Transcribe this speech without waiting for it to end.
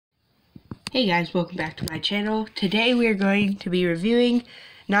Hey guys, welcome back to my channel. Today we are going to be reviewing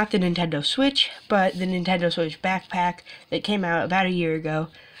not the Nintendo Switch, but the Nintendo Switch backpack that came out about a year ago.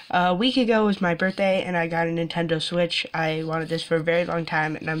 A week ago was my birthday and I got a Nintendo Switch. I wanted this for a very long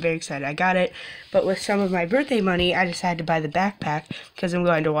time and I'm very excited I got it. But with some of my birthday money, I decided to buy the backpack because I'm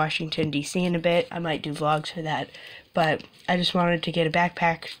going to Washington, D.C. in a bit. I might do vlogs for that. But I just wanted to get a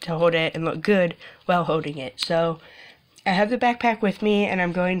backpack to hold it and look good while holding it. So I have the backpack with me, and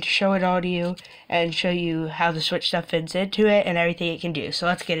I'm going to show it all to you and show you how the Switch stuff fits into it and everything it can do. So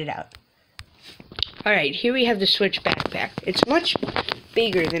let's get it out. Alright, here we have the Switch backpack. It's much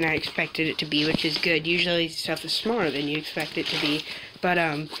bigger than I expected it to be, which is good. Usually stuff is smaller than you expect it to be. But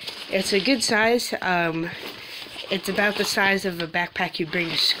it's a good size. It's about the size of a backpack you'd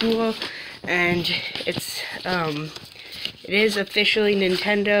bring to school, and it is officially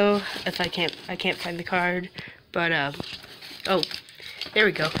Nintendo. If I can't find the card. But, oh, there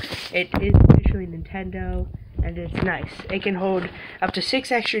we go. It is officially Nintendo, and it's nice. It can hold up to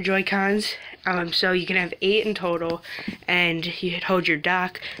 6 extra Joy-Cons, so you can have 8 in total, and you can hold your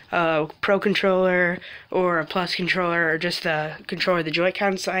dock, Pro controller, or a Plus controller, or just the controller the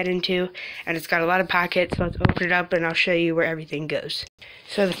Joy-Con slide into, and it's got a lot of pockets, so let's open it up, and I'll show you where everything goes.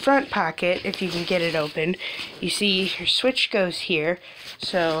 So the front pocket, if you can get it open, you see your Switch goes here,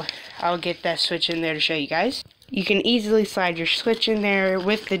 so I'll get that Switch in there to show you guys. You can easily slide your Switch in there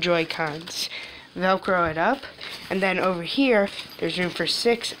with the Joy-Cons. Velcro it up, and then over here there's room for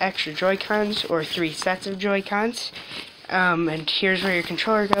 6 extra Joy-Cons, or 3 sets of Joy-Cons. And here's where your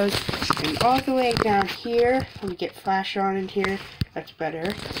controller goes, and all the way down here, let me get flash on in here, that's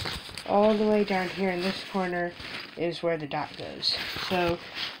better. All the way down here in this corner is where the dock goes. So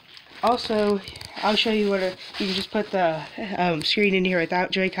also, I'll show you you can just put the screen in here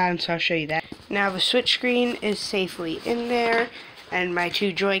without Joy-Con, so I'll show you that. Now the Switch screen is safely in there, and my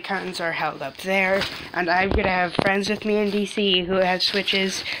 2 Joy-Cons are held up there, and I'm going to have friends with me in DC who have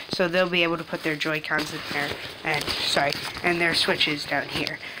Switches, so they'll be able to put their Joy-Cons in there, and their Switches down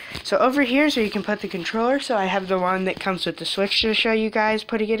here. So over here is where you can put the controller, so I have the one that comes with the Switch to show you guys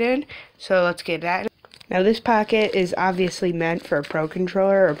putting it in, so let's get that. Now this pocket is obviously meant for a Pro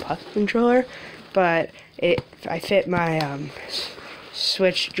controller or Plus controller, but I fit my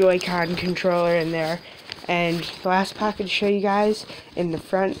Switch Joy-Con controller in there. And the last pocket to show you guys in the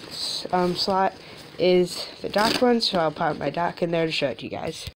front slot is the dock one, so I'll pop my dock in there to show it to you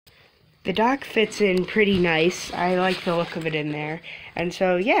guys. The dock fits in pretty nice. I like the look of it in there. And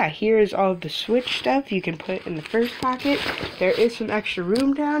so, yeah, here's all of the Switch stuff you can put in the first pocket. There is some extra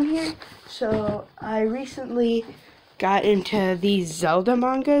room down here. So, I recently got into these Zelda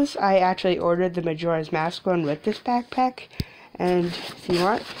mangas. I actually ordered the Majora's Mask one with this backpack. And if you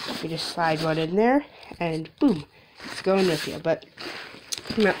want, you just slide one in there, and boom, it's going with you. But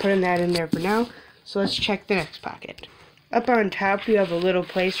I'm not putting that in there for now, so let's check the next pocket. Up on top, you have a little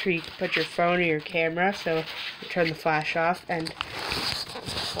place where you can put your phone or your camera, so you turn the flash off and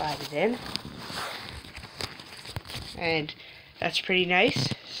slide it in. And that's pretty nice.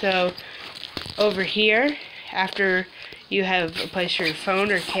 So over here, after you have a place for your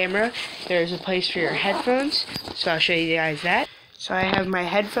phone or camera, there's a place for your headphones, so I'll show you guys that. So I have my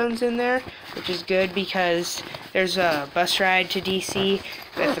headphones in there, which is good because there's a bus ride to DC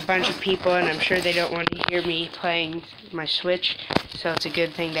with a bunch of people, and I'm sure they don't want to hear me playing my Switch, so it's a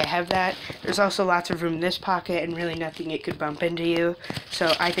good thing they have that. There's also lots of room in this pocket and really nothing it could bump into you,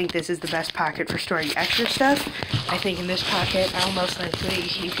 so I think this is the best pocket for storing extra stuff. I think in this pocket, I'll most likely,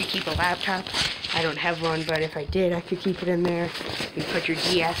 you could keep a laptop. I don't have one, but if I did, I could keep it in there. You can put your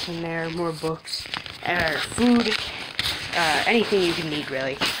DS in there, more books, or food, anything you can need,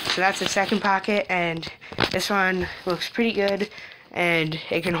 really. So that's the second pocket, and this one looks pretty good, and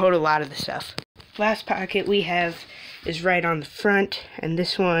it can hold a lot of the stuff. Last pocket we have is right on the front, and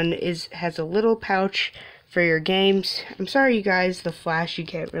this one has a little pouch for your games. I'm sorry you guys, the flash, you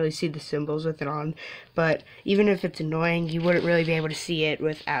can't really see the symbols with it on, but even if it's annoying, you wouldn't really be able to see it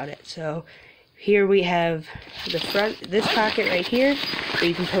without it. So here we have the front, this pocket right here, where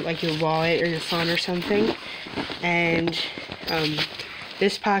you can put like your wallet or your phone or something. And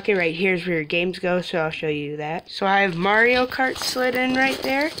this pocket right here is where your games go, so I'll show you that. So I have Mario Kart slid in right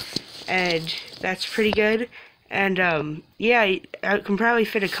there, and that's pretty good. And yeah, I can probably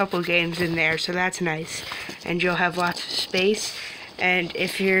fit a couple games in there, so that's nice. And you'll have lots of space. And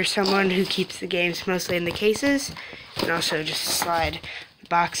if you're someone who keeps the games mostly in the cases, you can also just slide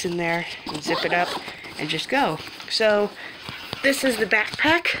box in there and zip it up and just go. So this is the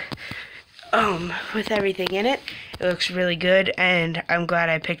backpack with everything in it. It looks really good, and I'm glad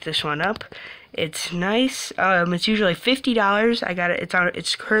I picked this one up. It's nice. It's usually $50. I got it.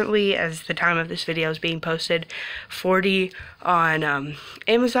 It's currently, as the time of this video is being posted, $40 on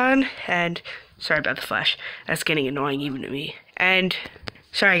Amazon. And sorry about the flash. That's getting annoying even to me. And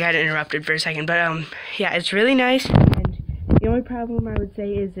sorry, I got interrupted for a second. But yeah, it's really nice. The only problem I would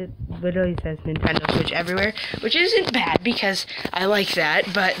say is it literally says Nintendo Switch everywhere, which isn't bad because I like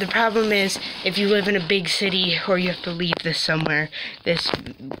that, but the problem is if you live in a big city or you have to leave this somewhere, this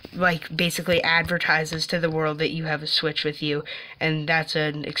like basically advertises to the world that you have a Switch with you, and that's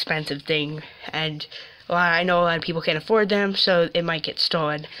an expensive thing, and I know a lot of people can't afford them, so it might get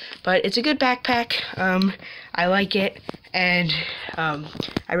stolen. But it's a good backpack. I like it, and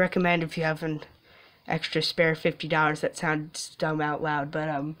I recommend if you have an extra spare $50. That sounds dumb out loud, but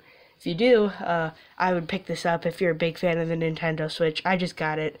if you do, I would pick this up if you're a big fan of the Nintendo Switch. I just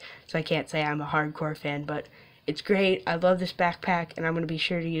got it, so I can't say I'm a hardcore fan, but it's great. I love this backpack, and I'm going to be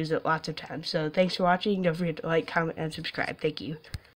sure to use it lots of times. So thanks for watching. Don't forget to like, comment, and subscribe. Thank you.